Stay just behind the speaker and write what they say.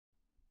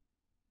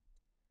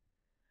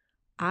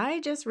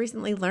I just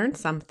recently learned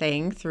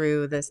something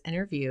through this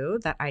interview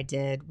that I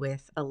did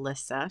with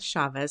Alyssa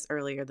Chavez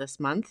earlier this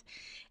month.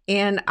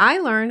 And I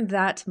learned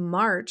that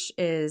March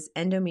is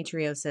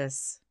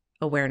Endometriosis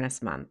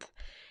Awareness Month.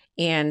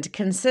 And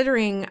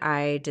considering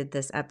I did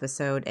this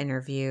episode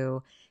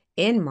interview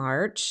in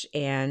March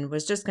and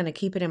was just going to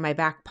keep it in my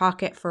back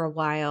pocket for a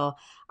while,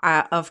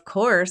 of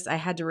course, I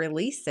had to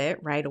release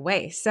it right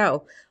away.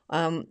 So,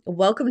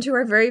 welcome to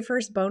our very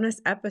first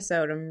bonus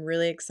episode. I'm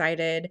really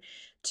excited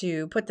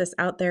to put this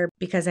out there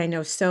because I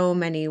know so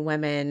many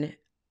women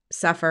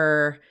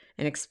suffer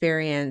and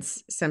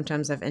experience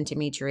symptoms of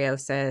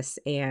endometriosis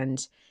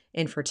and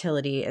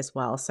infertility as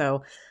well.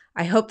 So,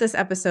 I hope this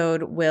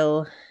episode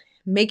will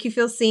make you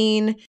feel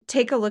seen.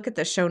 Take a look at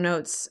the show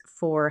notes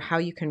for how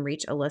you can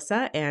reach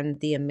Alyssa and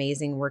the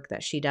amazing work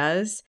that she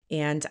does.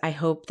 And I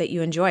hope that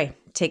you enjoy.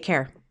 Take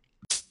care.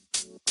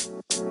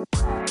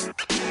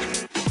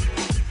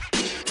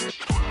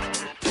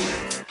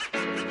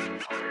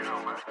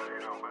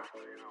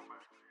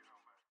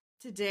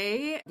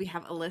 Today, we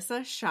have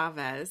Alyssa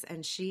Chavez,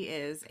 and she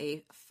is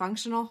a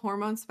functional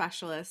hormone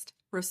specialist,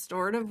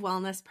 restorative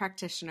wellness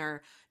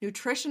practitioner,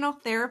 nutritional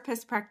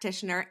therapist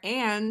practitioner,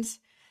 and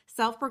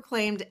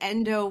self-proclaimed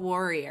endo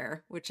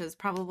warrior, which is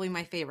probably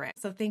my favorite.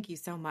 So thank you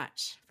so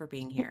much for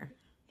being here.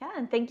 Yeah,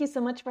 and thank you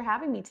so much for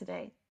having me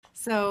today.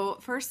 So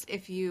first,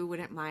 if you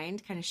wouldn't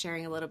mind kind of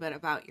sharing a little bit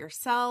about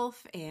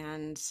yourself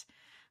and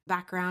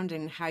background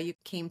and how you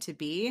came to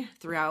be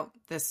throughout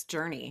this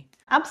journey.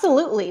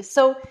 Absolutely.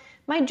 So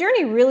my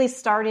journey really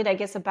started, I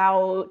guess,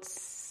 about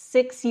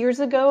 6 years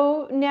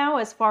ago now,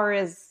 as far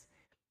as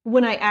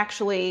when I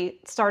actually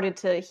started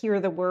to hear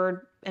the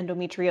word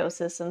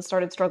endometriosis and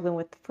started struggling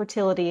with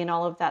fertility and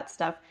all of that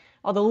stuff.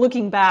 Although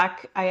looking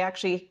back, I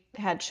actually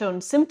had shown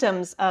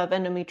symptoms of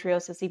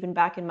endometriosis even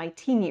back in my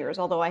teen years,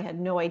 although I had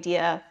no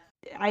idea.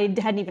 I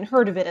hadn't even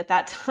heard of it at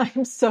that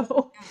time.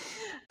 So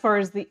as far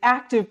as the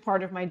active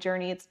part of my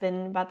journey, it's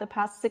been about the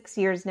past 6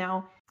 years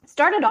now. It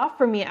started off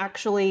for me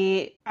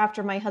actually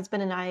after my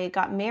husband and I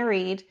got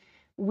married.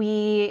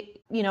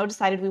 We,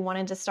 decided we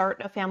wanted to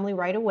start a family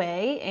right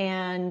away.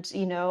 And,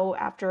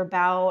 after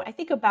about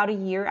a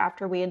year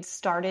after we had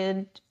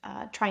started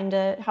trying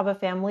to have a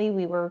family,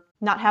 we were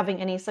not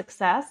having any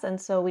success. And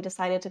so we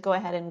decided to go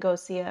ahead and go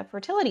see a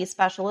fertility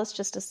specialist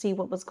just to see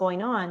what was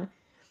going on.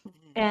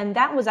 And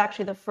that was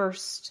actually the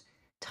first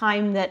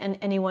time that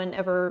anyone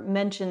ever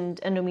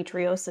mentioned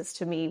endometriosis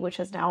to me, which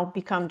has now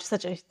become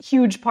such a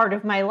huge part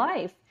of my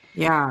life.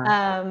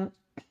 Yeah.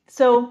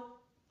 So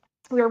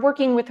we were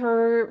working with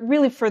her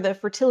really for the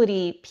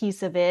fertility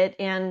piece of it.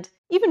 And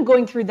even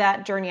going through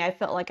that journey, I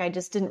felt like I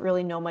just didn't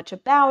really know much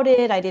about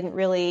it. I didn't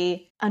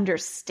really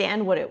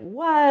understand what it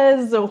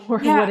was or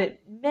what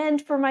it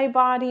meant for my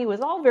body. It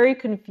was all very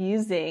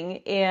confusing.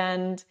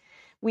 And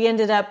we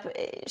ended up,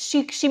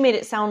 she made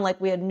it sound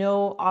like we had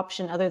no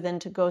option other than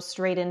to go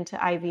straight into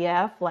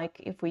IVF. Like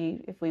if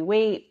we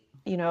wait,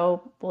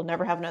 we'll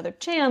never have another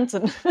chance.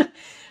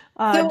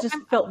 And just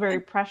felt very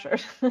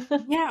pressured.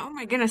 Yeah. Oh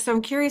my goodness. So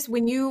I'm curious,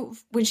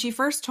 when she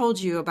first told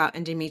you about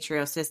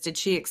endometriosis, did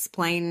she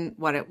explain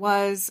what it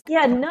was?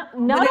 Yeah, not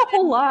a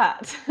whole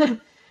lot.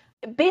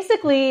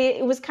 Basically,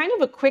 it was kind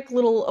of a quick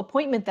little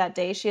appointment that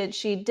day.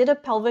 She did a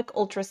pelvic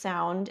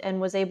ultrasound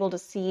and was able to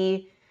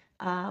see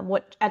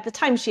what at the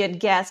time she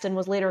had guessed and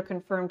was later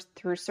confirmed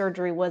through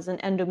surgery was an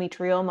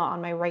endometrioma on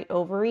my right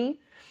ovary,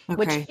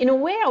 which in a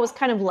way I was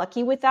kind of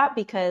lucky with that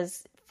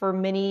because for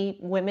many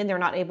women, they're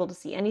not able to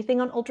see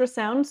anything on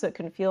ultrasound. So it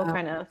can feel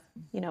kind of,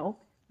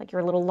 like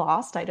you're a little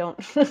lost.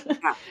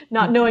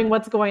 Not knowing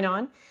what's going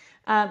on.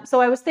 So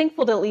I was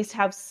thankful to at least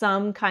have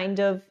some kind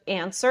of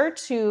answer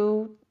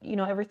to,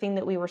 everything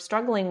that we were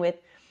struggling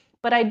with.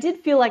 But I did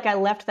feel like I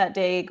left that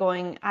day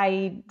going,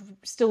 I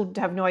still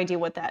have no idea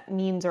what that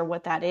means or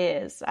what that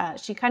is.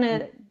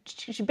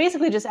 She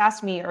basically just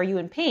asked me, are you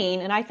in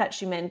pain? And I thought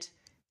she meant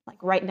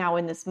like right now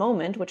in this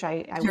moment, which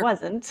I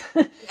wasn't,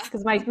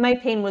 because my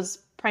pain was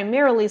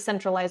primarily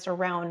centralized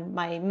around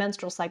my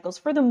menstrual cycles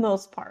for the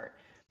most part.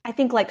 I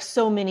think like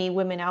so many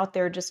women out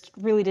there just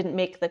really didn't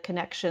make the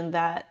connection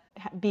that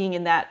being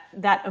in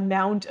that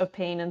amount of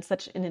pain and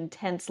such an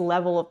intense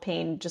level of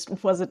pain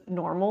just wasn't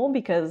normal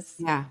because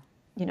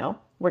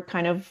we're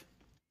kind of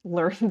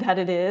learned that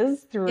it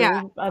is through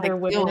other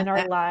women in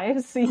our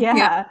lives. So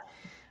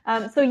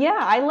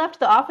I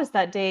left the office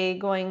that day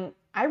going,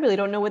 I really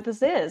don't know what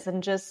this is,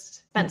 and just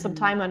spent some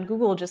time on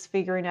Google just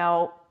figuring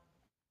out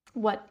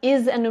what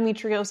is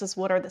endometriosis,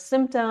 what are the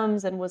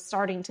symptoms, and was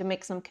starting to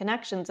make some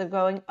connections of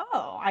going,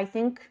 oh, I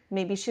think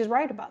maybe she's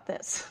right about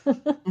this.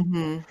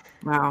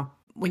 Wow.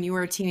 When you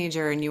were a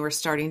teenager and you were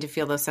starting to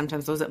feel those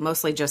symptoms, was it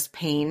mostly just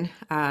pain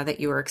that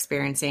you were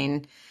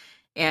experiencing?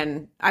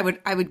 And I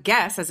would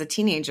guess as a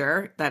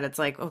teenager that it's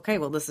like, okay,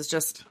 well, this is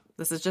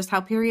just how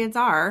periods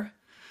are.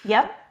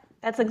 Yep.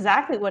 That's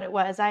exactly what it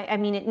was. I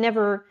mean, it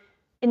never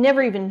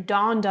even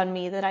dawned on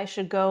me that I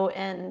should go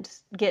and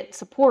get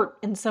support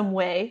in some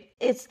way.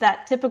 It's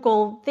that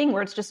typical thing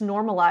where it's just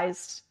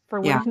normalized for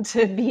women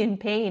to be in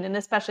pain. And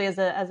especially as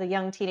a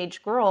young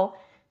teenage girl,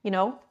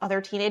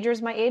 other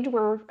teenagers my age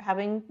were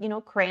having,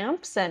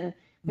 cramps, and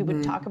we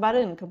would talk about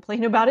it and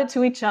complain about it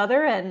to each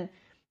other. And,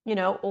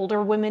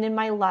 older women in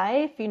my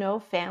life,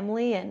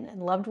 family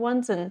and loved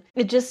ones. And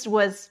it just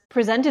was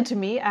presented to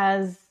me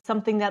as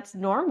something that's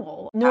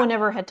normal. No one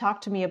ever had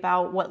talked to me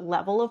about what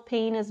level of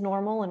pain is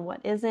normal and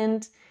what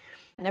isn't.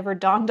 It never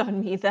dawned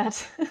on me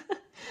that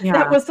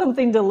that was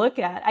something to look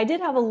at. I did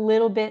have a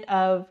little bit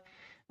of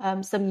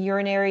some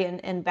urinary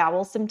and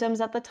bowel symptoms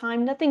at the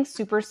time. Nothing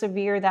super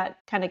severe. That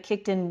kind of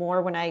kicked in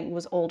more when I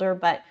was older,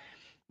 but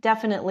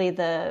definitely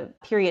the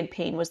period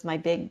pain was my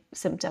big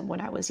symptom when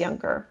I was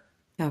younger.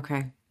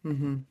 Okay.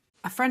 Mm-hmm.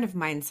 A friend of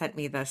mine sent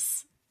me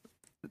this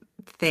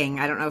thing.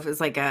 I don't know if it was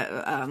like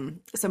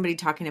somebody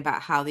talking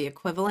about how the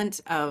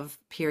equivalent of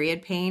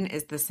period pain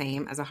is the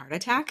same as a heart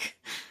attack,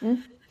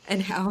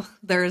 and how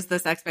there's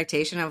this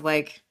expectation of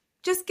like,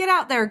 just get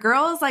out there,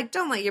 girls. Like,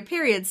 don't let your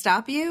period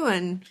stop you.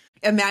 And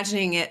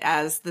imagining it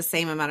as the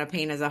same amount of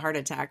pain as a heart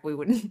attack, we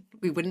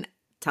wouldn't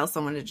tell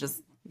someone to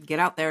just get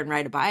out there and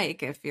ride a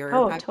bike if you're.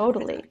 Oh,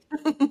 totally.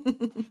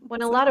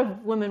 When a lot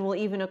of women will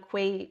even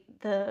equate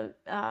the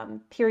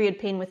period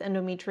pain with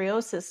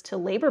endometriosis to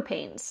labor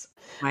pains.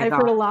 I've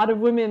heard a lot of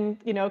women,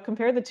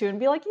 compare the two and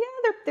be like,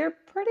 yeah, they're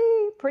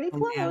pretty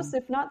close,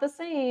 if not the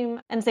same.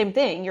 And same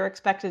thing, you're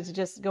expected to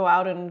just go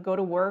out and go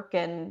to work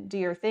and do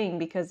your thing,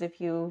 because if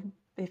you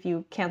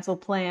cancel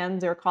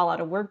plans or call out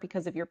of work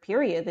because of your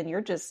period, then you're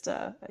just,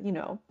 a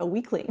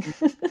weakling.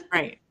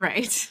 Right.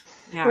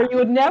 Yeah. Where you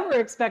would never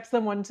expect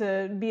someone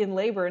to be in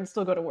labor and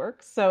still go to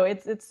work. So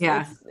it's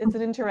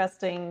an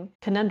interesting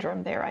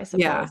conundrum there, I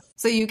suppose. Yeah.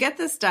 So you get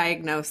this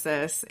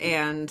diagnosis,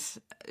 and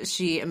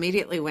she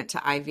immediately went to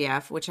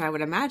IVF, which I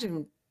would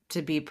imagine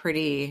to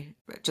be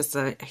just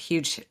a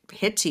huge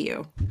hit to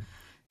you.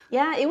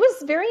 Yeah, it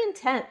was very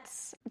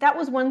intense. That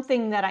was one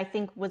thing that I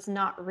think was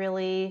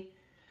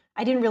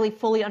I didn't really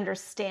fully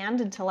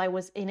understand until I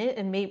was in it.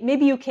 And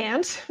maybe you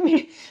can't.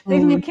 Maybe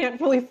you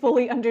can't really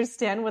fully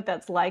understand what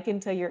that's like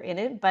until you're in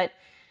it. But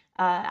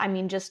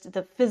just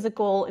the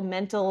physical,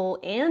 mental,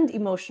 and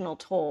emotional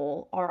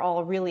toll are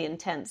all really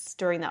intense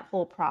during that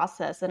whole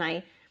process. And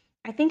I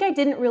think I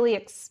didn't really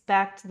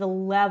expect the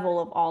level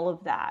of all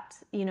of that.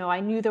 I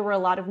knew there were a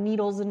lot of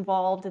needles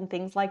involved and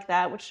things like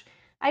that, which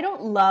I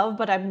don't love,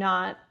 but I'm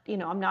not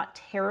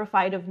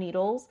terrified of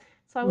needles.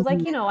 So I was like,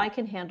 I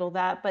can handle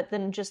that. But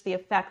then just the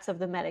effects of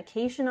the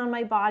medication on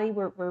my body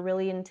were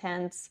really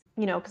intense,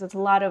 because it's a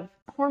lot of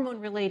hormone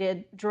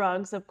related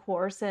drugs, of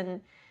course.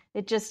 And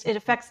it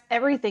affects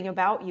everything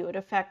about you. It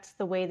affects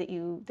the way that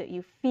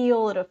you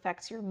feel. It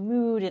affects your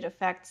mood.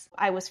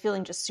 I was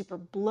feeling just super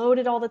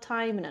bloated all the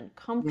time and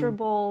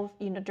uncomfortable,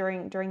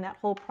 during that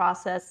whole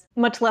process,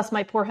 much less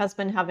my poor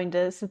husband having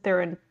to sit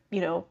there and,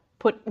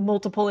 put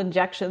multiple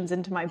injections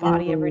into my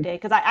body every day.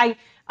 Because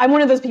I'm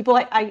one of those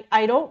people,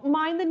 I don't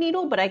mind the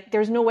needle, but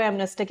there's no way I'm going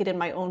to stick it in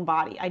my own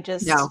body. I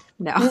just,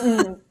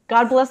 no.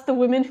 God bless the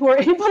women who are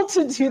able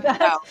to do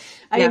that. No.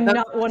 I am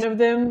not one of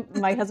them.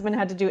 My husband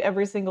had to do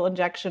every single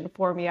injection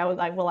for me.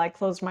 I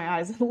closed my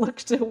eyes and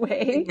looked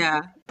away.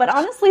 Yeah. But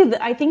honestly,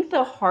 I think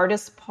the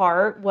hardest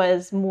part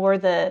was more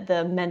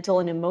the mental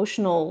and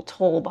emotional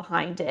toll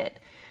behind it.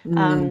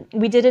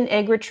 We did an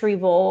egg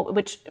retrieval,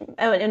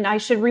 and I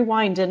should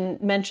rewind and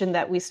mention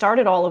that we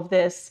started all of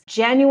this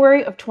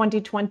January of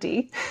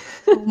 2020.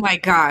 Oh my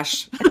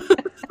gosh.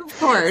 Of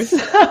course.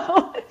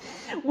 So,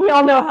 we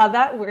all know how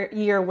that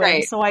year went.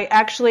 Right. So I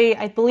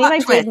believe I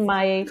did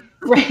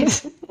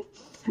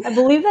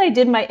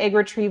my egg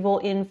retrieval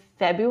in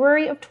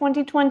February of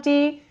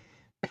 2020.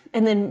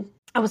 And then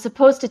I was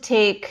supposed to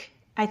take,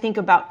 I think,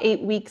 about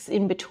 8 weeks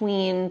in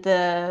between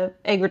the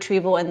egg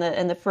retrieval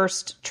and the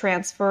first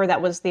transfer.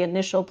 That was the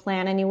initial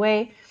plan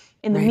anyway.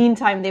 In the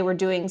meantime, they were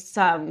doing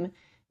some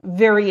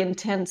very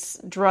intense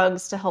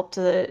drugs to help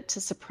to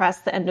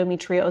suppress the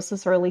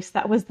endometriosis, or at least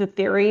that was the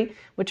theory,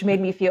 which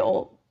made me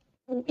feel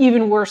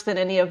even worse than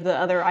any of the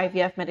other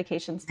IVF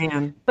medications.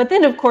 Man. But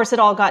then, of course, it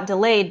all got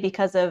delayed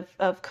because of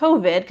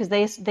COVID, because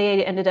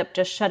they ended up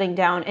just shutting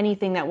down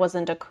anything that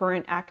wasn't a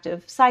current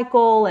active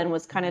cycle, and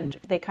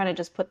they kind of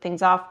just put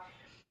things off.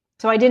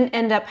 So I didn't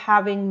end up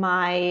having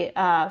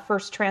my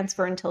first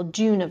transfer until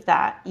June of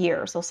that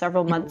year, so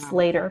several months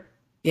later.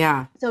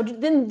 Yeah. So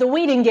then the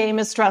waiting game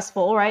is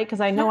stressful, right?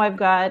 Because I know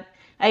I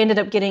ended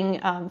up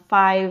getting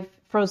 5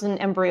 frozen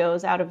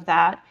embryos out of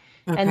that.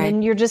 Okay. And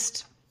then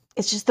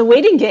it's just the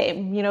waiting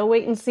game,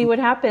 wait and see what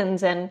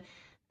happens. And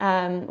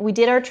we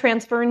did our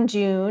transfer in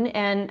June.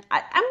 And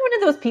I'm one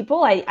of those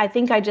people, I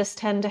think I just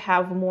tend to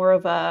have more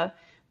of a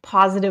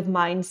positive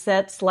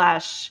mindset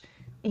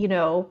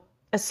 /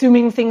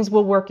 assuming things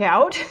will work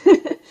out,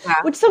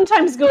 which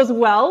sometimes goes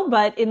well.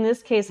 But in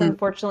this case,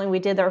 unfortunately, we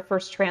did our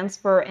first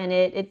transfer and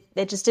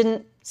it just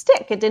didn't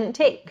stick. It didn't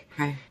take.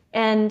 Okay.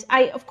 And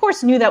I, of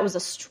course, knew that was a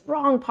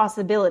strong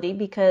possibility,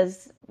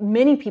 because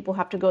many people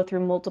have to go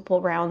through multiple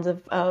rounds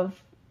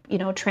of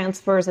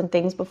transfers and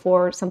things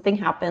before something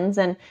happens.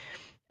 And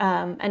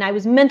I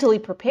was mentally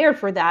prepared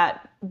for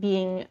that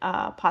being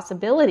a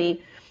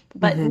possibility,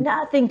 but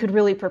nothing could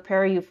really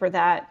prepare you for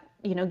that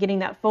getting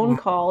that phone Yeah.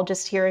 call,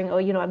 just hearing, oh,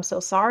 I'm so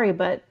sorry,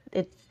 but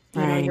you're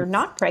Right.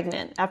 not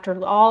pregnant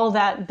after all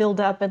that build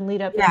up and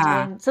lead up into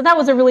Yeah. it. So that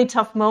was a really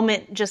tough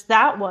moment, just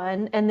that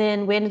one. And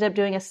then we ended up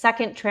doing a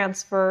second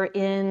transfer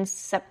in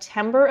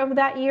September of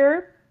that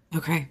year,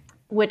 Okay.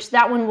 which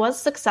that one was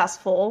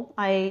successful.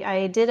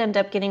 I did end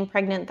up getting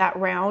pregnant that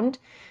round.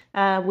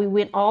 We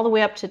went all the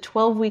way up to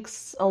 12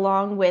 weeks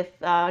along with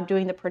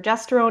doing the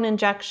progesterone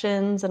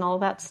injections and all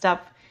that stuff.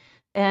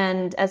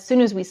 And as soon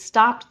as we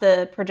stopped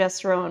the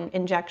progesterone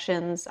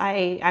injections,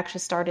 I actually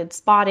started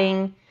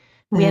spotting.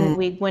 Mhm.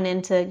 We went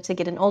in to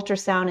get an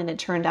ultrasound, and it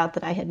turned out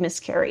that I had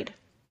miscarried.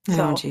 Oh,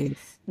 So geez.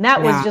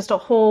 that was Yeah. just a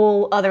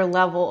whole other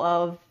level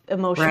of Right.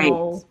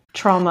 emotional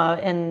trauma,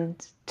 and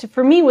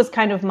for me was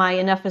kind of my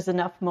enough is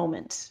enough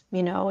moment.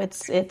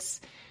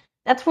 It's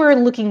that's where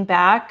looking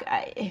back,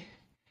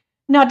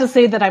 not to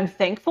say that I'm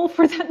thankful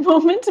for that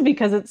moment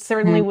because it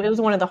Mhm.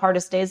 was one of the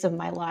hardest days of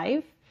my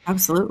life,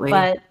 Absolutely.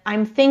 but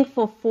I'm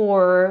thankful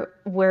for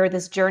where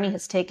this journey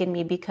has taken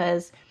me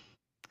because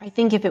I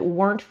think if it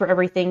weren't for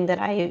everything that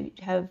I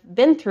have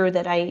been through,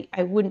 that I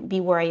wouldn't be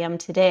where I am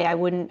today. I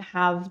wouldn't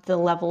have the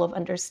level of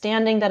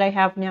understanding that I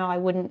have now. I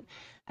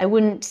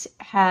wouldn't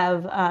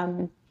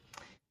have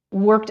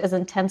worked as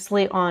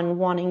intensely on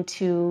wanting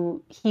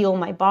to heal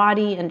my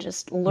body and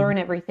just Mhm. learn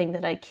everything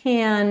that I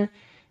can.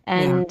 Yeah.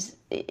 And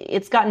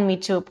it's gotten me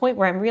to a point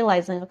where I'm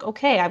realizing, like,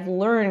 okay, I've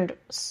learned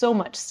so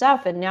much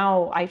stuff, and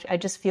now I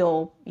just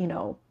feel,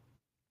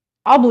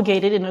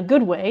 obligated in a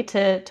good way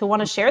to want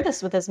to share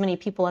this with as many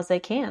people as I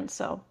can.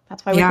 So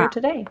that's why we're Yeah. here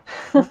today.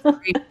 That's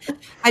great.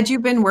 Had you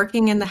been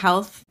working in the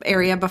health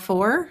area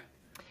before?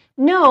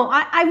 No,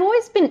 I've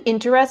always been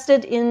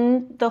interested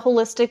in the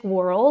holistic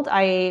world.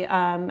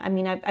 I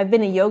mean, I've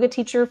been a yoga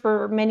teacher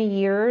for many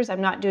years.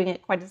 I'm not doing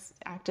it quite as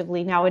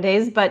actively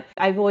nowadays, but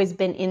I've always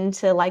been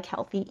into like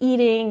healthy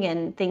eating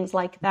and things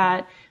like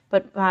that.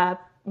 But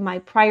my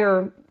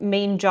prior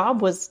main job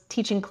was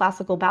teaching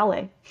classical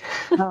ballet.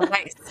 Oh,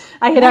 nice.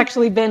 I had Yeah.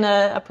 actually been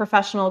a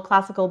professional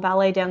classical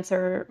ballet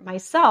dancer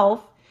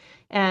myself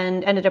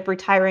and ended up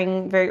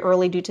retiring very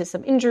early due to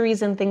some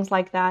injuries and things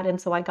like that. And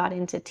so I got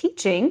into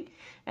teaching.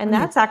 And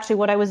Nice. that's actually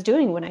what I was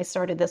doing when I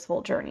started this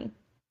whole journey.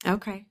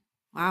 Okay.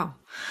 Wow.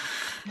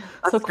 So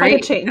That's quite a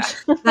great. change.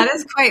 That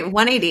is quite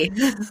 180.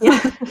 Yeah.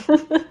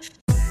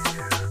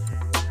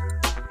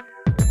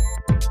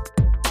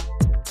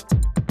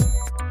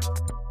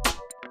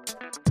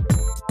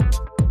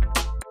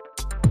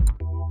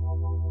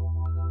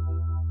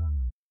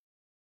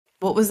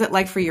 What was it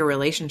like for your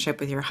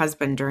relationship with your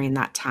husband during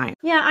that time?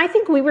 Yeah, I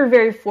think we were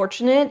very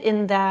fortunate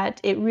in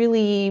that it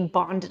really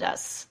bonded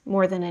us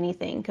more than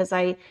anything. Because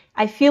I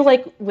feel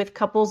like with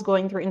couples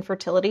going through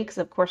infertility, because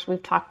of course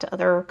we've talked to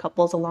other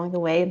couples along the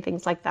way and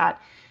things like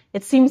that,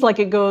 it seems like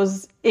it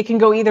can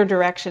go either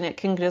direction. It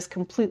can just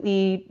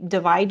completely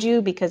divide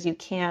you because you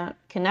can't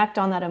connect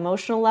on that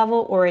emotional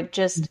level, or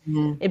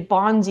Mhm. it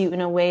bonds you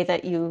in a way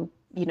that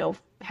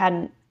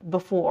hadn't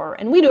before.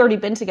 And we'd already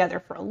been together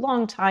for a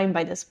long time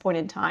by this point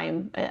in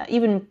time.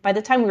 Even by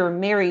the time we were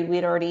married,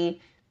 we'd already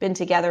been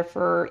together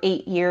for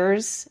 8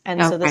 years.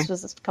 And so Okay. this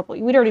was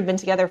we'd already been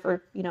together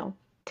for,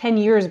 10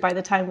 years by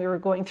the time we were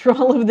going through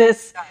all of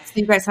this. So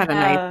you guys had a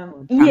nice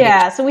Yeah,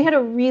 foundation. so we had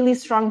a really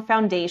strong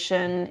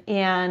foundation.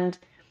 And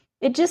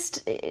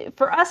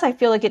for us, I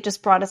feel like it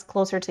just brought us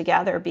closer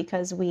together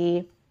because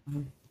we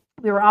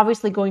were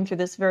obviously going through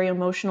this very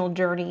emotional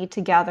journey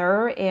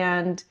together,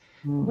 and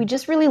we Mhm.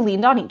 just really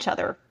leaned on each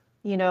other.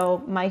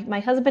 My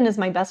husband is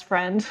my best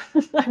friend.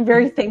 I'm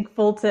very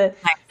thankful to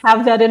Nice.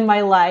 have that in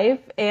my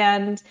life,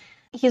 and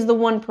he's the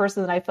one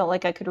person that I felt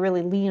like I could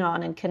really lean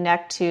on and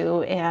connect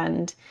to,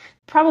 and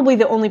probably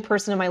the only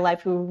person in my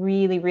life who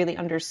really, really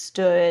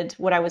understood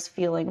what I was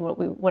feeling,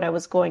 what I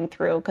was going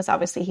through, because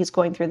obviously he's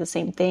going through the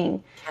same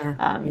thing. Sure.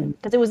 Yeah.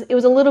 Because it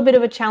was a little bit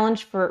of a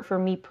challenge for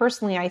me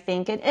personally, I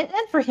think, and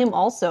for him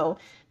also,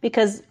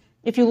 because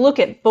if you look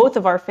at both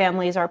of our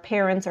families, our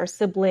parents, our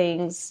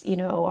siblings,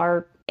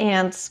 our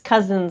aunts,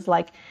 cousins,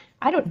 like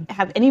I don't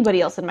have anybody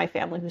else in my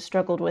family who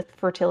struggled with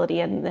fertility,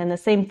 and the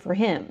same for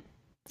him.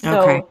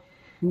 Okay. So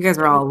You guys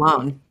were all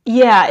alone.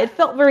 yeah, it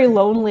felt very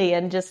lonely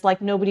and just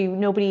like nobody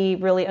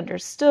really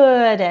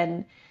understood,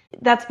 and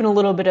that's been a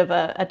little bit of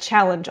a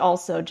challenge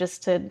also,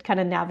 just to kind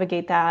of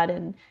navigate that.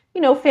 And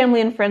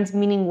family and friends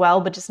meaning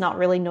well, but just not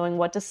really knowing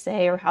what to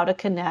say or how to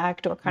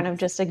connect, or kind of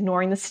just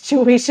ignoring the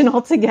situation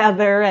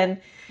altogether. And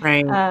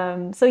Right.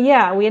 so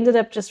yeah, we ended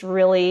up just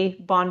really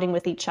bonding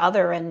with each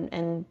other,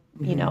 and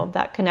Mhm.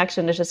 that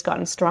connection has just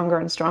gotten stronger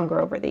and stronger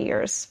over the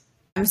years.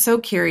 I'm so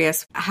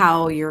curious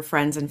how your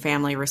friends and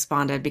family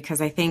responded because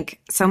I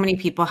think so many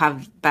people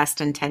have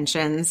best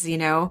intentions,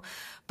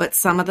 but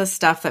some of the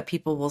stuff that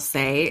people will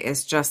say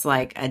is just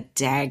like a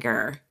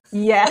dagger.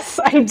 Yes,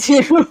 I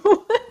do.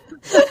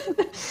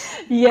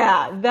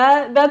 Yeah,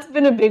 that's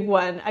been a big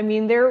one. I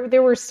mean,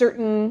 there were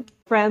certain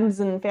friends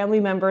and family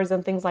members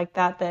and things like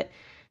that that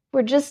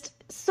were just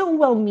so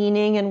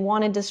well-meaning and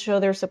wanted to show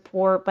their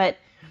support, but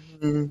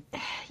Mhm.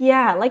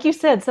 yeah, like you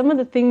said, some of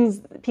the things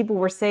people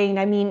were saying,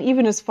 I mean,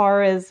 even as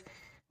far as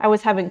I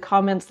was having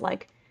comments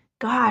like,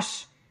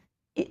 gosh,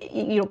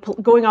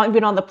 going on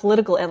even on the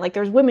political end, like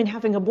there's women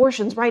having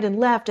abortions right and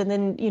left, and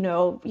then,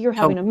 you're Oh,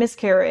 having a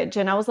miscarriage.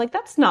 And I was like,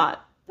 that's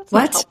not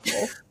what?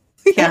 helpful.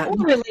 Yeah. Or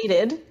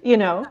related,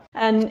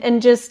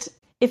 and just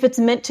if it's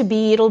meant to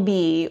be, it'll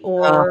be, Oh,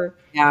 or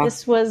yeah.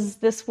 this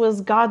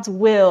was God's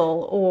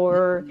will,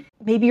 or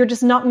maybe you're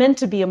just not meant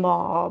to be a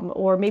mom,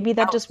 or maybe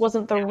that just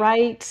wasn't the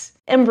right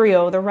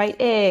embryo, the right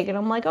egg. And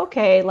I'm like,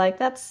 okay, like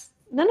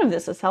none of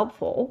this is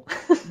helpful.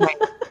 Right.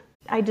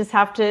 I just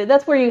have to,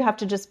 that's where you have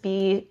to just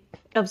be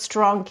of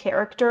strong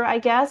character, I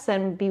guess,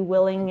 and be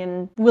willing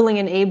and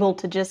able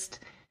to just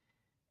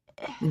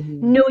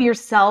Mhm. know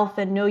yourself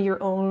and know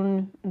your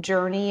own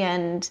journey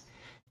and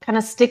kind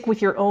of stick with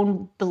your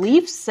own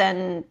beliefs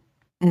and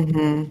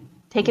Mhm.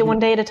 take it Mhm. one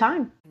day at a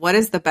time. What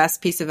is the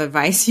best piece of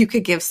advice you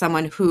could give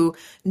someone who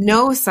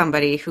knows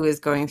somebody who is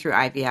going through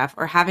IVF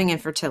or having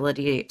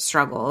infertility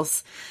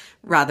struggles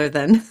rather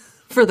than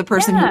for the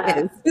person who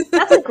Yeah, is?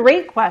 that's a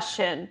great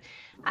question.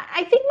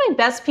 I think my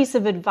best piece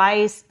of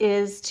advice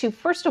is to,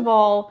 first of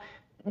all,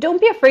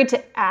 don't be afraid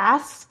to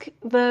ask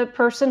the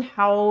person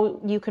how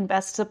you can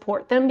best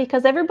support them,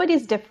 because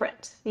everybody's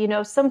different.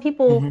 Some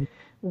people Mhm.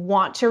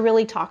 want to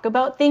really talk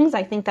about things.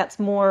 I think that's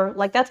more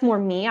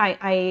me.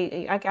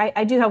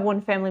 I do have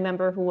one family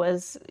member who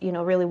was,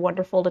 really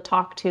wonderful to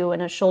talk to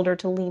and a shoulder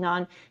to lean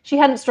on. She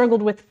hadn't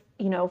struggled with,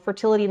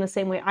 fertility in the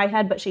same way I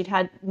had, but she'd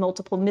had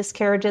multiple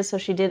miscarriages, so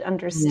she did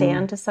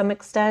understand Mhm. to some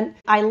extent.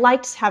 I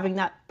liked having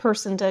that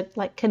person to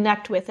like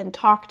connect with and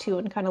talk to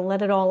and kind of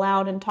let it all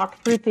out and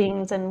talk through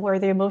things and where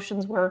the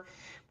emotions were.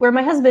 Where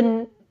my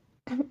husband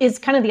is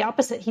kind of the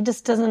opposite. He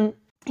just doesn't,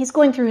 he's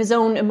going through his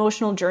own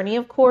emotional journey,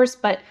 of course,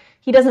 but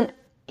he doesn't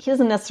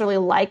necessarily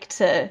like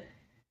to,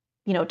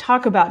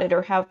 talk about it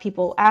or have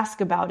people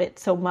ask about it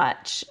so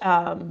much.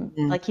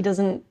 Mhm. Like he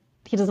doesn't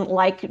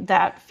like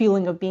that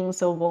feeling of being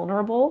so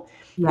vulnerable,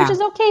 which Yeah.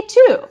 is okay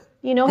too.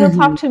 He'll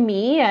talk Mhm. to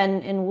me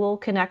and we'll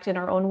connect in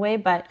our own way,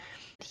 but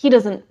he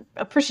doesn't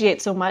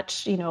appreciate so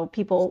much,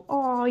 people,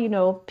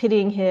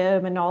 pitying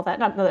him and all that.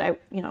 Not that I,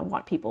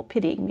 want people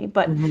pitying me,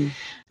 but Mhm.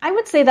 I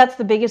would say that's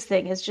the biggest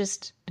thing is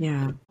just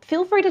Yeah.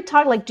 feel free to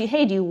talk. Like, do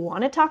you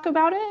want to talk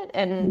about it?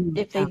 And Mhm.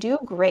 if they Yeah. do,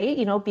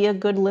 great. Be a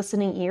good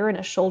listening ear and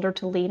a shoulder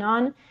to lean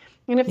on.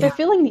 And if they're Yeah.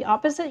 feeling the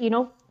opposite,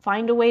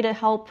 find a way to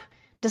help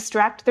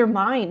distract their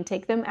mind,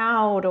 take them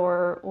out,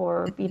 or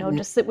Mhm.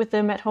 just sit with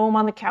them at home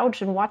on the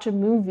couch and watch a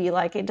movie.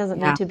 Like, it doesn't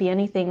need Yeah. to be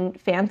anything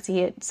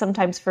fancy.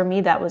 Sometimes for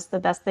me that was the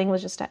best thing,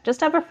 was just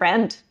have a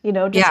friend,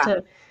 just Yeah.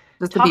 to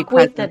Just to be talk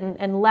with present.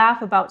 and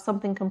laugh about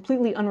something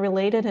completely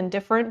unrelated and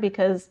different.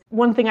 Because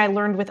one thing I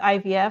learned with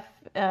IVF,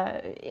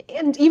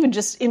 and even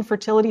just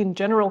infertility in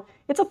general,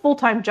 it's a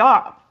full-time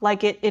job.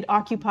 Like it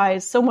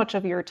occupies so much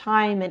of your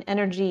time and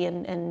energy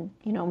and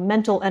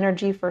mental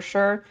energy for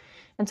sure.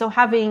 And so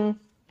having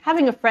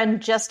a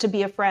friend just to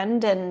be a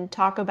friend and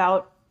talk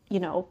about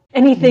Mhm.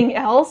 anything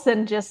else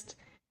and just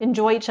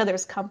enjoy each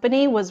other's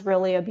company was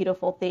really a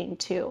beautiful thing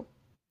too.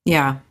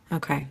 Yeah.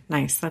 Okay.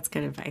 Nice. That's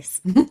good advice.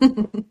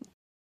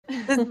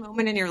 This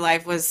moment in your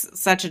life was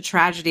such a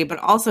tragedy, but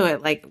also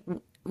it like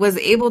was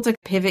able to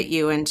pivot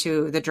you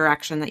into the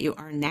direction that you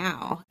are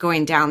now,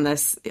 going down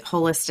this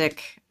holistic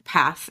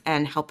path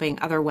and helping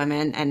other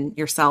women and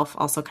yourself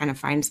also kind of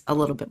find a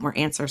little bit more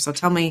answer. So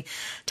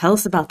tell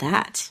us about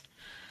that.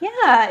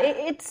 Yeah,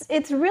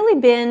 it's really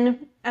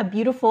been a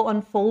beautiful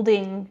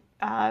unfolding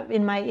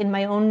in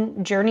my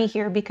own journey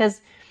here,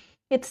 because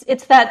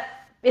it's that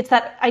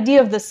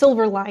idea of the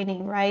silver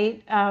lining,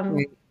 right?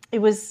 Right. It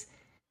was,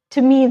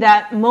 to me,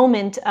 that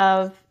moment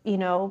of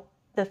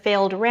the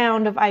failed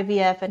round of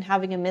IVF and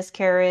having a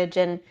miscarriage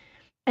and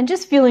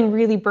just feeling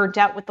really burnt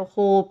out with the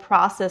whole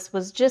process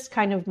was just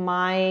kind of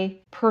my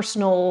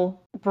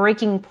personal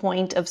breaking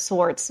point of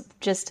sorts.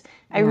 Just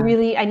Yeah.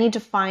 I need to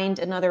find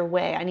another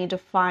way. I need to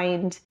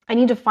find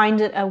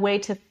a way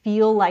to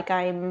feel like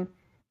I'm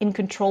in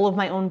control of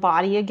my own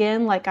body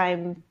again. Like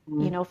I'm,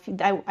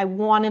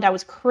 Mhm. I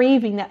was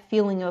craving that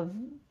feeling of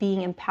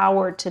being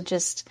empowered to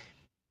just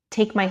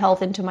take my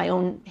health into my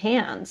own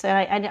hands.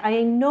 And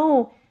I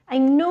know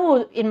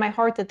in my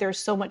heart that there's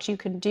so much you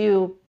can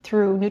do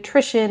through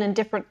nutrition and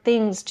different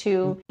things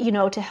to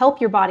help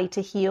your body to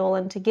heal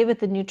and to give it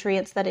the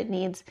nutrients that it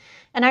needs.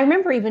 And I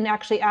remember even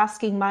actually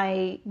asking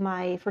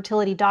my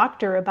fertility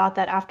doctor about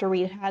that after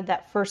we had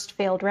that first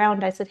failed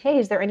round. I said, "Hey,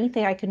 is there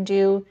anything I can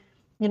do,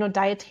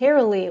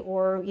 dietarily,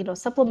 or,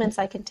 supplements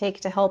I can take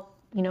to help,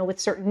 with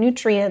certain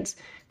nutrients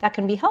that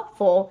can be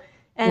helpful?"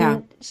 Yeah.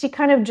 And she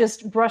kind of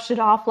just brushed it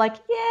off like,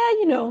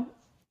 yeah,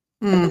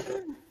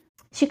 Mm.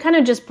 she kind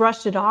of just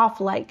brushed it off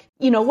like,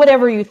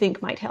 whatever you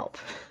think might help.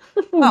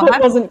 Oh, But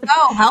that's wasn't,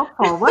 so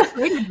helpful. What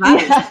great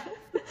advice. yeah,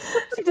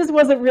 she just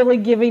wasn't really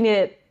giving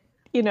it,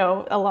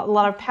 a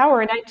lot of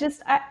power. And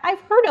I've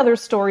heard other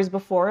stories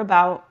before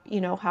about,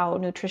 how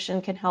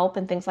nutrition can help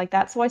and things like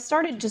that. So I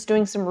started just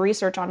doing some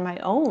research on my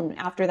own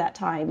after that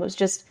time. It was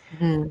just,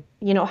 Mhm.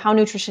 how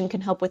nutrition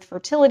can help with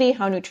fertility,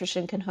 how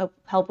nutrition can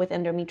help with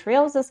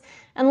endometriosis.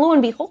 And lo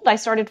and behold, I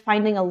started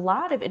finding a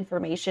lot of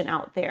information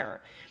out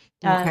there.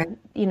 Okay.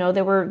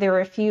 There were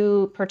a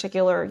few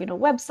particular,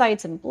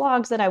 websites and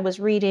blogs that I was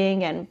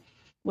reading and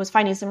was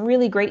finding some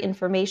really great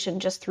information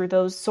just through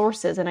those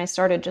sources. And I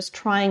started just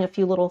trying a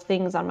few little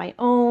things on my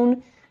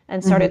own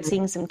and started Hmm.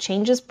 seeing some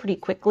changes pretty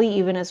quickly,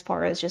 even as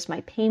far as just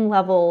my pain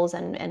levels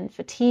and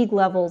fatigue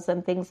levels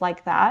and things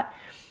like that.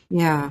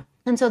 Yeah,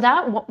 And so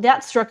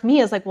that struck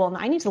me as like, well,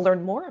 I need to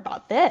learn more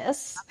about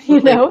this,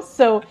 absolutely.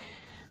 So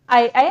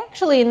I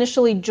actually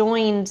initially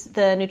joined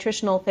the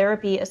Nutritional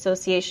Therapy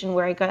Association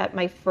where I got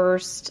my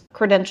first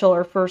credential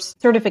or first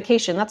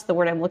certification. That's the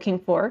word I'm looking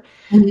for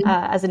Mhm.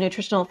 as a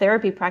nutritional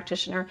therapy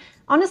practitioner.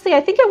 Honestly,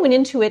 I think I went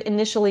into it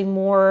initially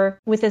more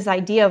with this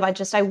idea of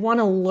I want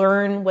to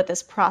learn what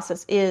this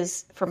process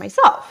is for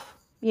myself.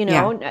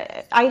 Yeah.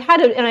 I had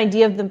an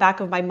idea of the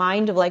back of my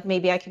mind of like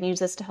maybe I can use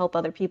this to help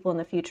other people in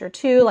the future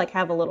too, like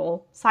have a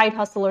little side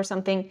hustle or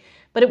something.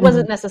 But it Hmm.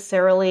 wasn't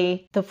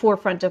necessarily the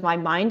forefront of my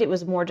mind. It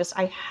was more just,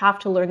 I have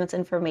to learn this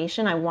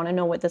information. I want to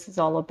know what this is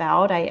all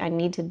about. I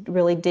need to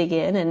really dig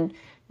in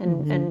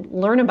Hmm. and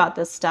learn about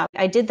this stuff.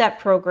 I did that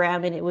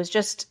program and it was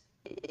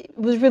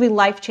really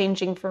life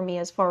changing for me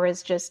as far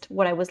as just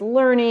what I was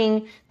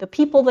learning, the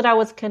people that I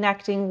was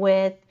connecting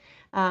with.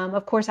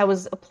 Of course, I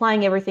was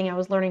applying everything I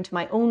was learning to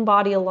my own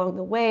body along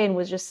the way and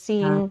was just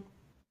Yeah.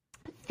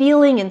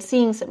 feeling and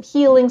seeing some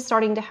healing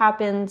starting to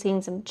happen,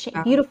 seeing some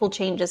Yeah. beautiful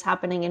changes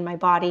happening in my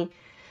body.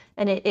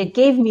 And it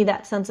gave me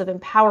that sense of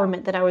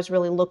empowerment that I was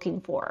really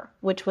looking for,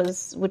 which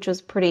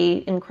was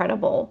pretty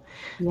incredible.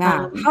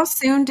 Yeah. Um, How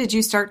soon did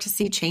you start to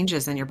see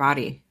changes in your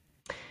body?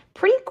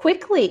 Pretty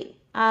quickly.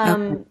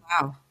 Okay.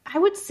 Wow. I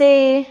would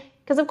say,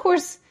 because of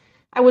course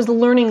I was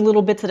learning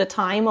little bits at a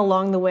time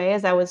along the way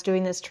as I was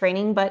doing this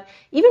training. But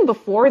even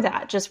before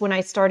that, just when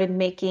I started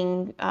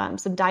making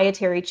some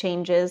dietary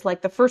changes,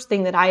 like the first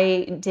thing that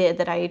I did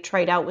that I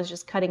tried out was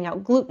just cutting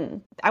out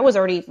gluten. I was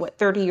already,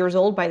 30 years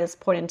old by this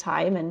point in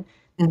time and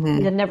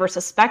Hmm. had never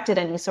suspected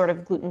any sort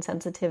of gluten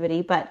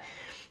sensitivity. But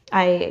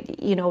I,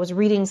 was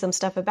reading some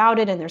stuff about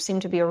it and there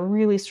seemed to be a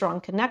really strong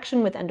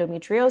connection with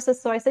endometriosis.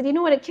 So I said, you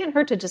know what, it can't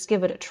hurt to just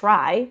give it a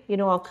try.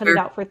 I'll cut it Sure.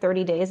 out for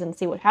 30 days and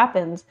see what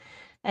happens.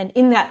 And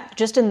in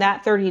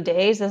that 30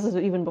 days, this is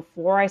even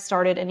before I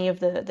started any of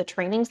the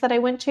trainings that I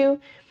went to,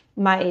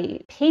 my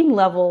pain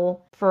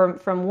level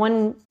from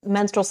one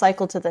menstrual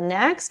cycle to the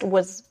next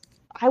was,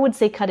 I would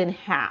say, cut in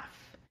half.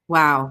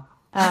 Wow.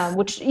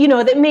 Which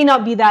that may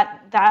not be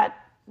that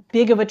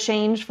big of a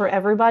change for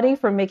everybody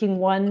from making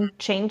one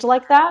change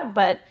like that,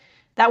 but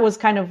that was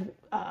kind of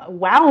a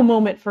wow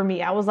moment for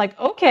me. I was like,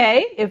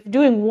 okay, if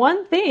doing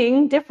one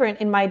thing different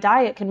in my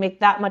diet can make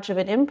that much of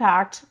an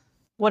impact,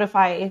 what if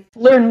I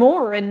learn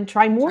more and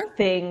try more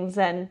things?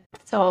 And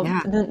so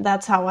Yeah.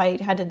 that's how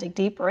I had to dig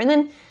deeper. And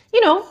then,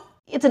 you know,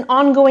 it's an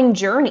ongoing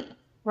journey,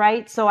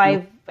 right? So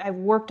I've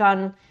worked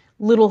on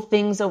little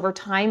things over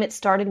time. It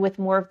started with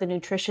more of the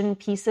nutrition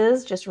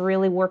pieces, just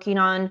really working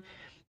on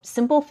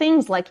simple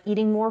things like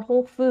eating more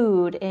whole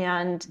food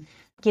and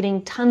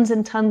getting tons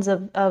and tons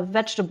of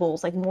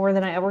vegetables, like more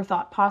than I ever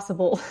thought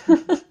possible.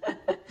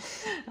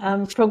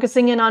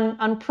 Focusing in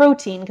on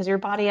protein because your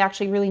body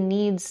actually really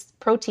needs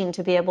protein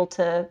to be able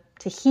to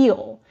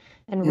heal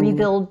and Mhm.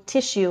 rebuild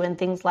tissue and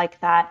things like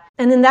that.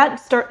 And then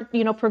that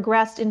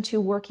progressed into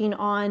working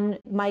on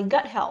my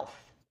gut health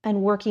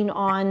and working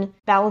on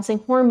balancing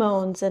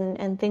hormones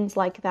and things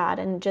like that.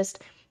 And just,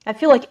 I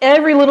feel like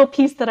every little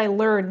piece that I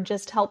learned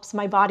just helps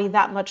my body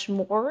that much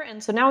more.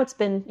 And so now it's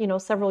been,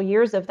 several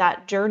years of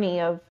that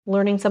journey of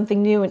learning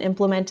something new and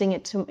implementing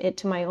it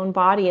to my own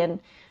body. And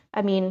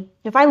I mean,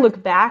 if I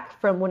look back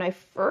from when I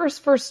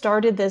first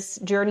started this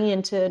journey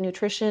into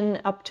nutrition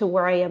up to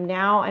where I am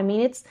now, I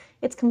mean,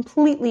 it's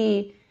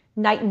completely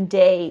night and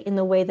day in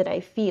the way that I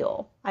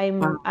feel.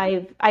 Wow.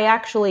 I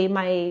actually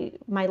my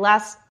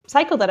last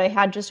cycle that I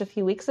had just a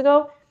few weeks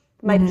ago,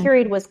 my Hmm.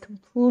 period was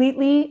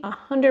completely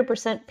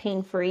 100%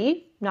 pain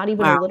free, not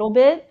even a Wow. little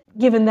bit,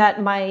 given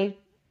that my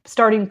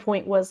starting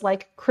point was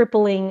like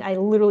crippling. I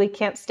literally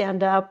can't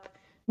stand up,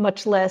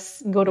 much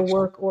less go to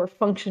work or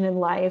function in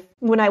life.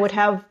 When I would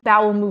have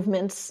bowel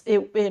movements,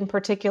 in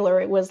particular,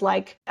 it was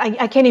like,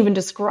 I can't even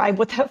describe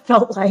what that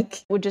felt like.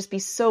 It would just be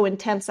so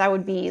intense. I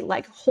would be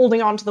like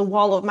holding onto the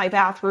wall of my Oh my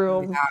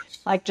bathroom, gosh.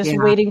 like just Yeah.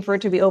 waiting for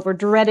it to be over,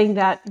 dreading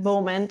that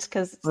moment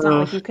because it's not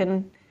like Ugh. you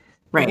can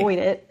Right. avoid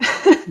it.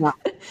 Yeah.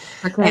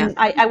 I And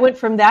can't. I went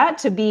from that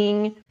to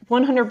being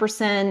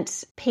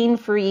 100% pain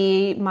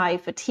free. My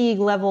fatigue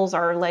levels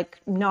are like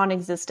non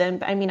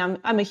existent. I mean,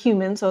 I'm a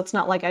human, so it's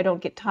not like I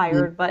don't get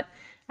tired, but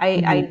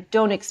Hmm. I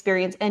don't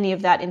experience any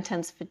of that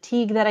intense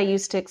fatigue that I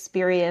used to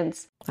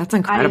experience. That's I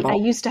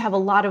incredible. used to have a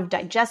lot of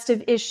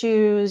digestive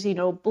issues,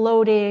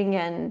 bloating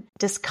and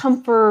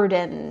discomfort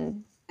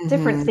and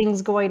different Hmm.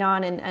 things going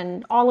on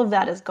and all of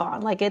that is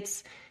gone. Like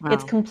it's Wow.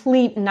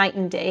 complete night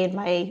and day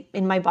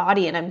in my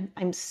body and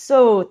I'm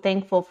so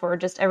thankful for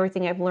just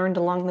everything I've learned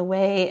along the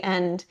way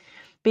and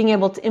being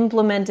able to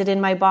implement it in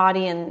my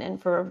body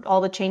and for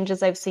all the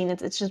changes I've seen.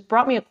 It's just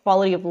brought me a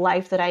quality of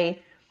life that I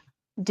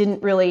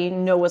didn't really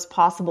know was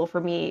possible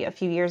for me a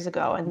few years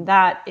ago and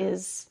that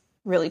is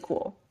really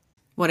cool.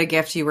 What a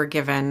gift you were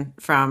given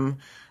from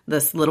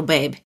this little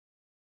babe.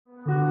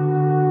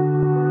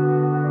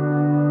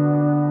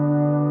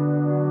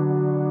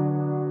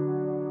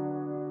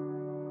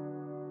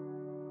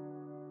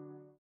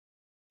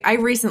 I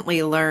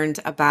recently learned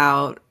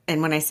about,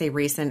 and when I say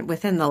recent,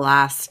 within the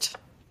last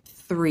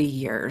 3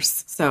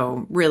 years,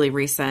 so really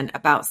recent,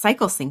 about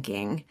cycle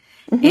syncing,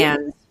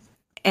 Hmm.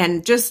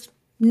 and just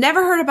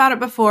never heard about it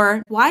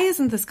before. Why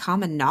isn't this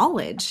common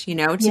knowledge, to be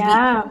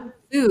Yeah. eating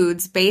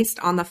foods based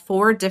on the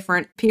 4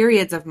 different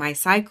periods of my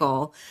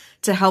cycle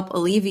to help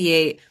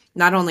alleviate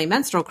not only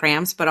menstrual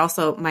cramps, but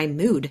also my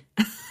mood.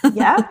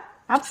 Yeah,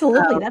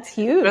 absolutely. So That's just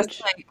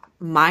huge. like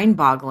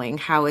mind-boggling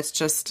how it's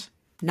just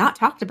not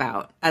talked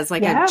about as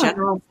like a Yeah.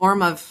 general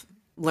form of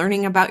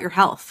learning about your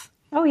health.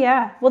 Oh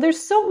yeah. Well,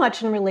 there's so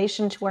much in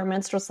relation to our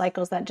menstrual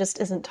cycles that just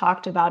isn't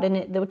talked about,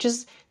 and which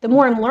is the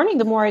more I'm learning,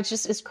 the more it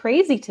just is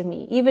crazy to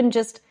me. Yeah. Even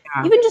just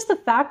the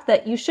fact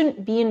that you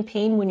shouldn't be in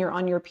pain when you're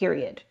on your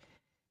period,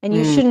 and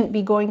you Mm, shouldn't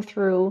be going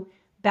through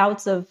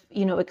bouts of,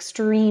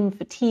 extreme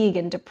fatigue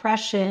and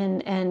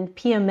depression and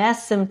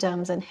PMS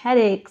symptoms and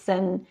headaches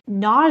and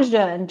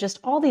nausea and just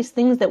all these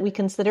things that we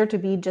consider to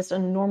be just a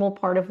normal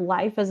part of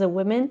life as a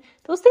woman.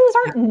 Those things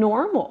yeah. aren't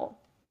normal,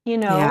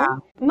 Yeah.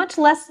 much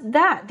less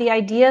that the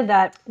idea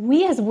that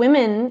we as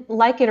women,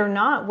 like it or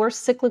not, we're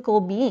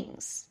cyclical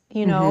beings.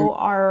 Hmm.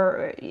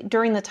 Are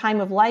during the time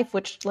of life,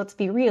 which let's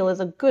be real, is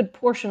a good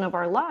portion of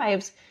our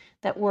lives,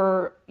 that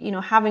we're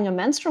having a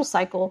menstrual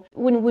cycle.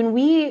 When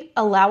we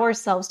allow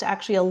ourselves to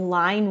actually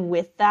align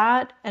with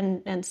that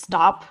and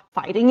stop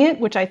fighting it,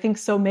 which I think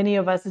so many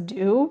of us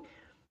do,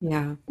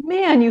 Yeah.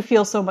 man, you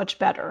feel so much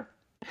better.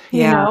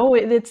 Yeah.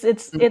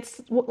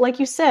 It's like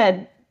you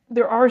said,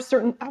 there are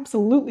certain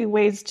absolutely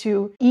ways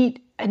to eat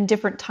in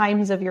different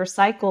times of your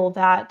cycle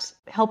that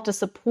help to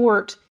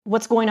support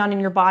what's going on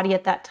in your body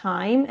at that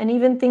time, and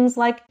even things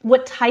like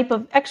what type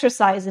of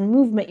exercise and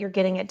movement you're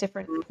getting at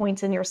different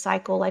points in your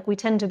cycle. Like, we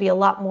tend to be a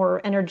lot more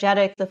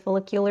energetic, the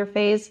follicular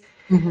phase.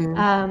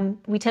 Hmm.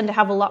 We tend to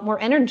have a lot more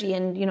energy,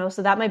 and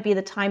so that might be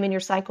the time in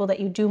your cycle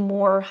that you do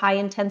more high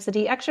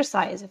intensity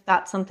exercise. If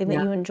that's something that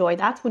Yeah. you enjoy,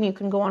 that's when you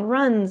can go on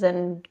runs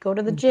and go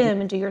to the Hmm.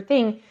 gym and do your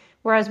thing.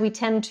 Whereas we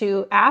tend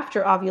to,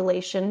 after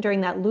ovulation,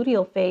 during that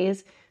luteal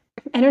phase,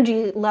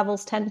 energy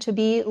levels tend to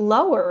be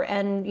lower,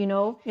 and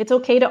it's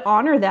okay to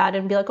honor that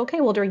and be like,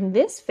 okay, well, during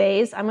this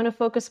phase I'm going to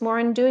focus more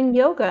on doing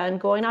yoga and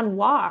going on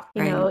walk.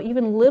 Right.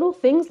 Even little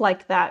things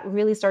like that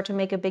really start to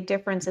make a big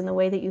difference in the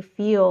way that you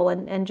feel,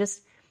 and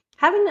just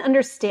having an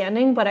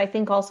understanding, but I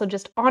think also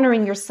just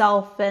honoring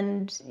yourself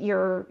and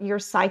your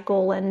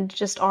cycle, and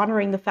just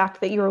honoring the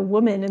fact that you're a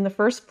woman in the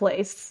first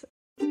place.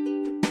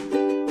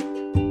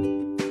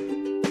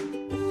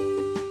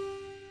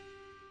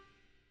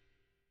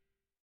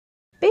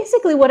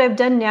 Basically, what I've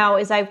done now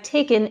is I've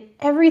taken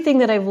everything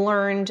that I've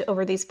learned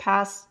over these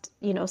past,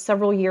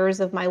 several years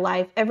of my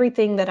life,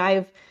 everything that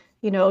I've,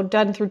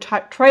 done through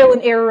trial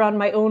and error on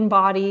my own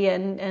body,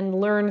 and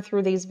learned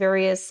through these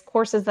various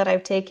courses that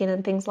I've taken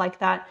and things like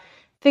that,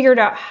 figured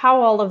out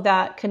how all of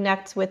that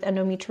connects with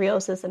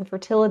endometriosis and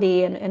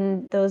fertility,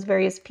 and those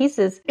various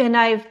pieces. And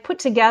I've put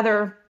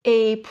together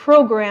a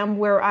program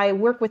where I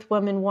work with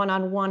women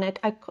one-on-one.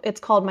 It's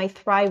called my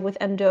Thrive with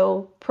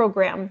Endo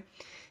program.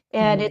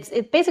 And Mhm.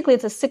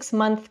 it's a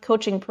 6-month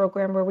coaching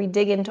program where we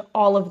dig into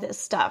all of this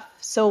stuff.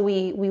 So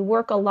we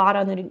work a lot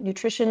on the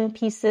nutrition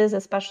pieces,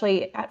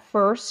 especially at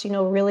first,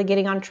 really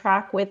getting on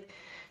track with,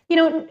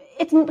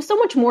 it's so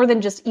much more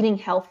than just eating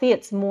healthy.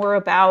 It's more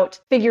about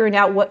figuring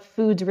out what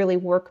foods really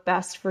work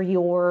best for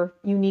your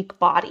unique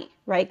body,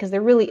 right? Because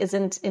there really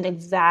isn't an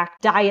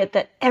exact diet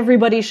that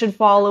everybody should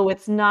follow.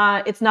 It's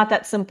not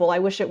that simple. I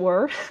wish it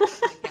were.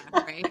 Yeah,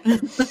 right.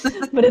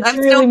 But it's I'm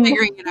still really,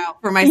 figuring it out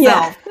for yeah,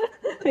 myself.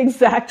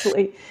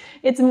 exactly.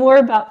 It's more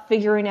about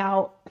figuring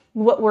out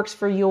what works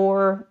for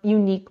your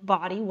unique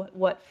body,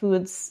 what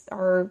foods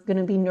are going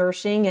to be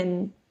nourishing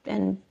and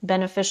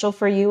beneficial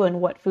for you,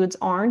 and what foods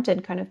aren't,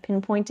 and kind of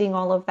pinpointing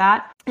all of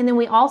that. And then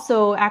we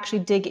also actually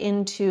dig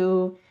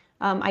into,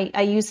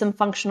 I use some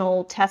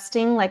functional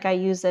testing, like I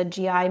use a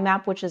GI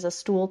map, which is a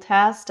stool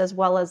test, as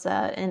well as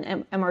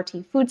an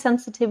MRT food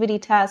sensitivity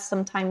test,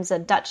 sometimes a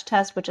Dutch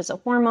test, which is a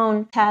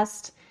hormone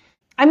test.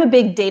 I'm a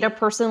big data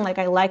person. Like,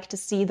 I like to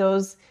see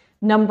those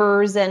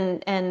numbers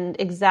and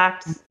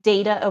exact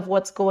data of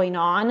what's going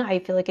on. I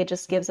feel like it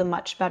just gives a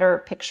much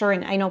better picture.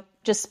 And I know,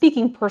 just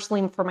speaking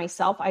personally for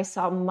myself, I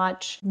saw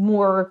much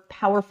more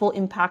powerful,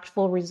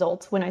 impactful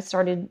results when I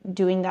started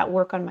doing that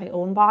work on my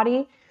own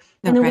body.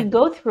 And then we Okay.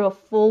 go through a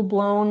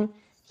full-blown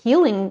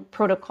healing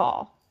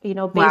protocol,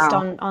 based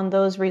Wow. on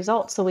those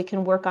results. So we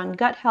can work on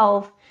gut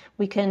health.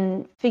 We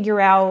can figure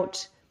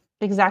out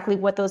exactly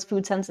what those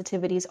food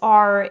sensitivities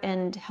are,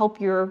 and help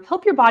your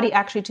body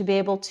actually to be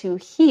able to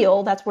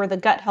heal. That's where the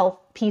gut health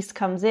piece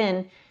comes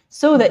in,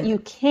 so that Mhm. you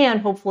can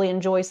hopefully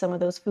enjoy some of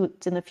those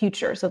foods in the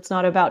future. So it's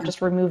not about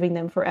just removing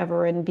them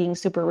forever and being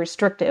super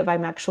restrictive.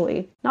 I'm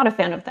actually not a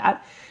fan of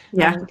that,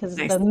 Yeah. because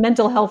Nice. the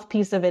mental health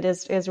piece of it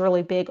is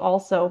really big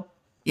also.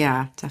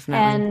 Yeah,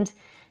 definitely. And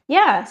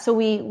yeah, so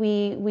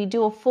we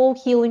do a full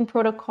healing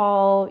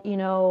protocol,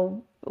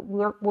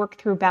 work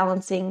through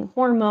balancing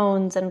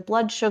hormones and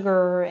blood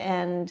sugar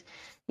and,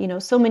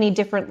 so many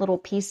different little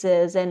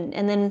pieces. And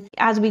then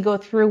as we go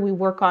through, we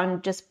work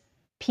on just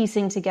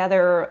piecing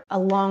together a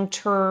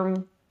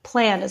long-term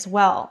plan as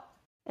well.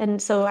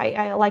 And so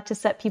I like to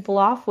set people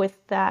off with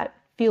that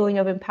feeling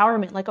of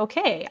empowerment, like,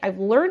 okay, I've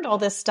learned all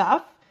this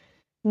stuff.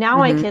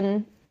 Now I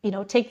can,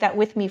 take that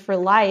with me for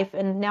life.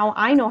 And now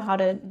I know how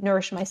to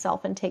nourish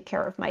myself and take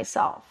care of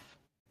myself.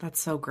 That's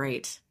so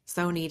great.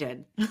 So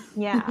needed.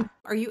 Yeah.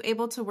 Are you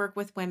able to work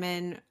with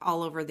women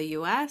all over the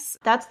US?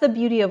 That's the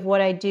beauty of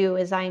what I do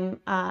is I'm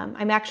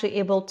actually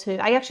able to,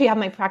 I actually have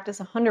my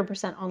practice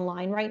 100%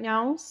 online right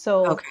now.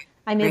 So Okay.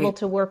 I'm Great. able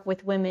to work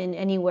with women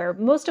anywhere.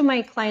 Most of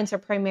my clients are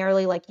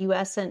primarily like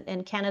US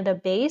and Canada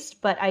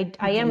based, but I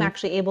am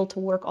actually able to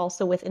work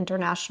also with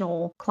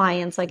international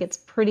clients. Like it's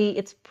pretty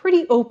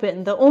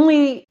open. The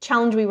only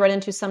challenge we run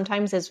into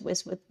sometimes is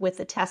with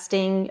the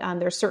testing.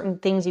 There's certain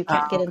things you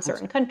can't get in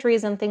certain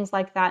countries and things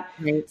like that.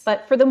 Right.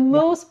 But for the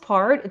most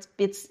part,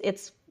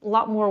 it's a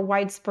lot more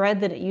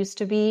widespread than it used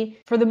to be.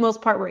 For the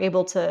most part, we're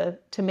able to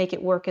make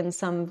it work in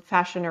some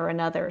fashion or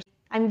another.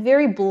 I'm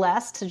very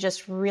blessed to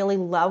just really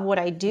love what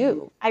I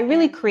do. I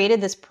really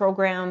created this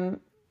program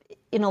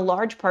in a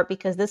large part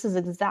because this is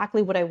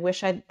exactly what I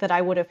wish that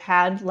I would have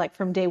had like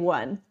from day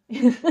one.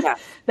 Yeah.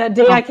 That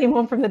day I came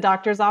home from the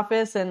doctor's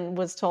office and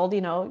was told,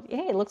 hey,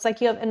 it looks like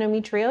you have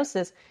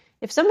endometriosis.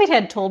 If somebody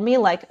had told me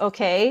like,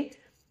 okay,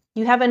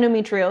 you have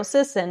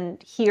endometriosis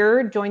and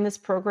here, join this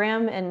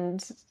program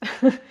and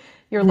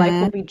your life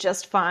will be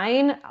just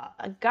fine.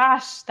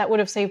 Gosh, that would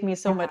have saved me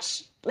so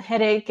much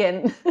headache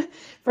and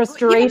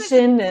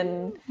frustration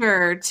and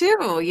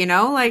too,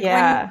 like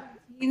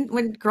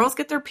when girls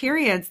get their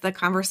periods, the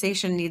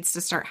conversation needs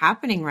to start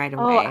happening right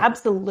away. Oh,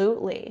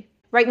 absolutely.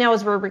 Right now,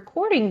 as we're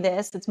recording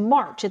this, it's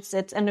March. It's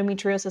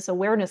Endometriosis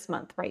Awareness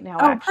Month right now,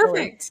 actually.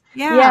 Perfect.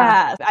 Yeah.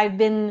 Yeah. I've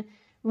been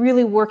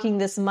really working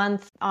this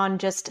month on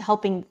just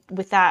helping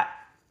with that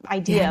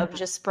idea of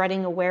just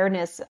spreading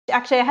awareness.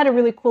 Actually, I had a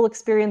really cool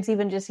experience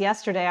even just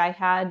yesterday. I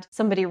had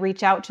somebody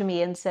reach out to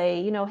me and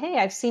say, hey,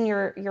 I've seen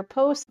your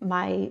post.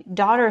 My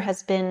daughter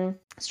has been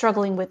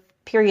struggling with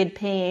period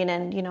pain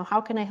and,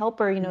 how can I help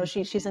her?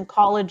 She's in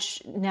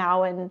college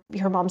now and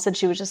her mom said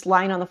she was just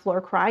lying on the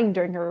floor crying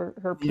during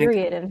her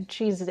period and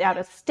she's out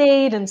of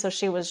state. And so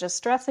she was just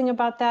stressing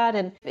about that.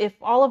 And if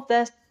all of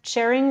this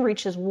sharing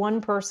reaches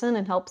one person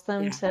and helps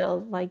them to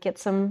like get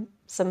some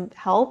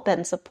help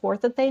and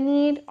support that they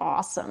need,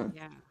 awesome.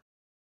 Yeah.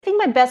 I think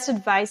my best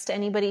advice to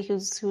anybody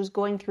who's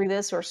going through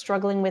this or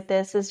struggling with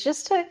this is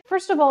just to,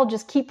 first of all,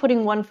 just keep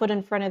putting one foot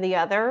in front of the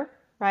other,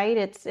 right?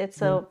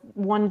 It's a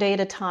one day at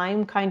a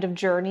time kind of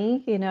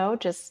journey,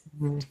 just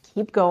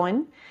keep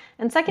going.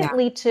 And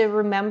secondly, to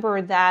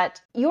remember that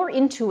your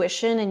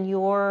intuition and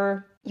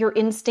your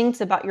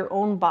instincts about your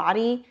own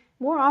body,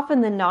 more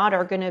often than not,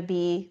 are going to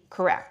be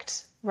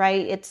correct.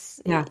 Right?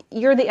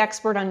 You're the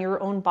expert on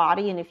your own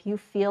body. And if you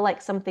feel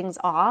like something's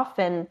off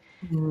and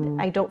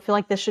I don't feel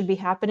like this should be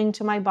happening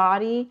to my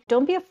body,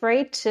 don't be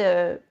afraid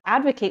to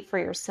advocate for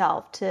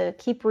yourself, to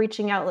keep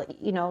reaching out,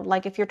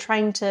 like if you're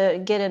trying to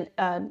get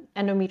an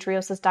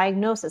endometriosis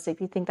diagnosis,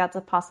 if you think that's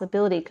a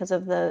possibility because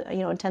of the,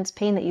 intense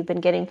pain that you've been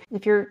getting.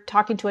 If you're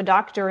talking to a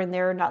doctor and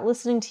they're not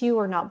listening to you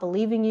or not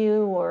believing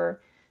you or,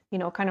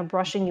 kind of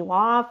brushing you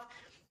off,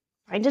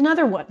 find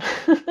another one.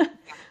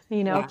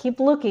 Keep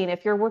looking.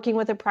 If you're working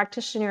with a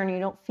practitioner and you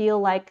don't feel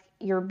like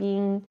you're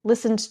being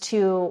listened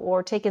to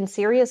or taken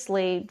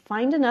seriously,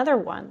 find another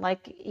one. Like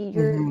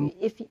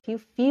if you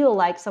feel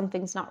like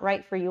something's not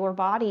right for your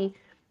body,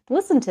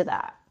 listen to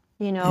that,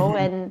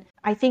 and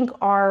I think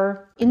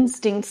our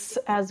instincts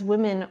as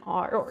women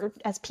or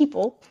as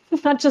people,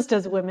 not just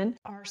as women,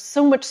 are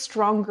so much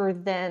stronger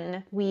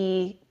than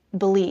we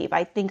believe.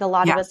 I think a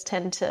lot of us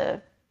tend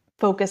to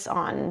focus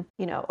on,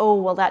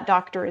 that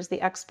doctor is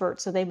the expert,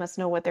 so they must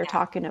know what they're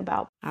talking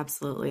about.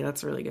 Absolutely.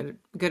 That's really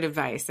good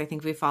advice. I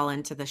think we fall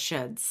into the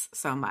shoulds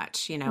so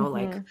much,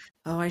 like,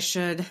 oh, I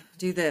should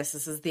do this.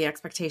 This is the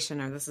expectation,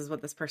 or this is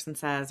what this person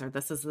says, or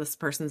this is this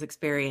person's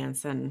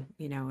experience. And,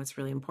 it's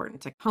really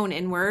important to hone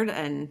inward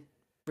and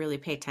really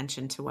pay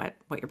attention to what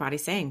your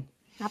body's saying.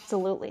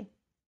 Absolutely.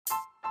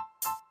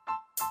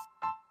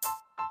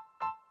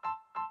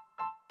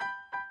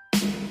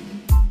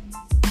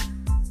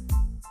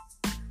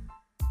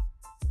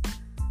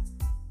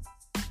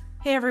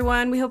 Hey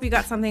everyone, we hope you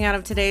got something out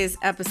of today's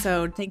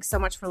episode. Thanks so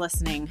much for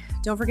listening.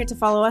 Don't forget to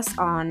follow us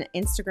on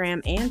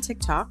Instagram and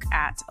TikTok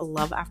at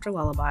Love After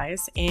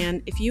Lullabies.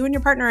 And if you and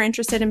your partner are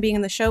interested in being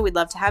in the show, we'd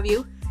love to have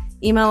you.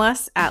 Email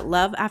us at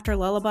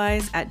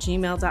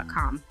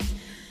loveafterlullabies@gmail.com.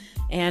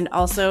 And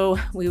also,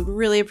 we would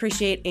really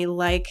appreciate a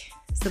like,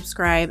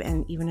 subscribe,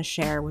 and even a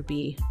share would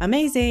be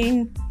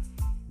amazing.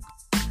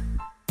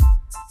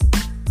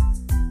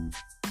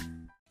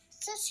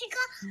 So she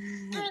got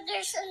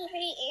burgers in her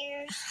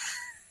ears.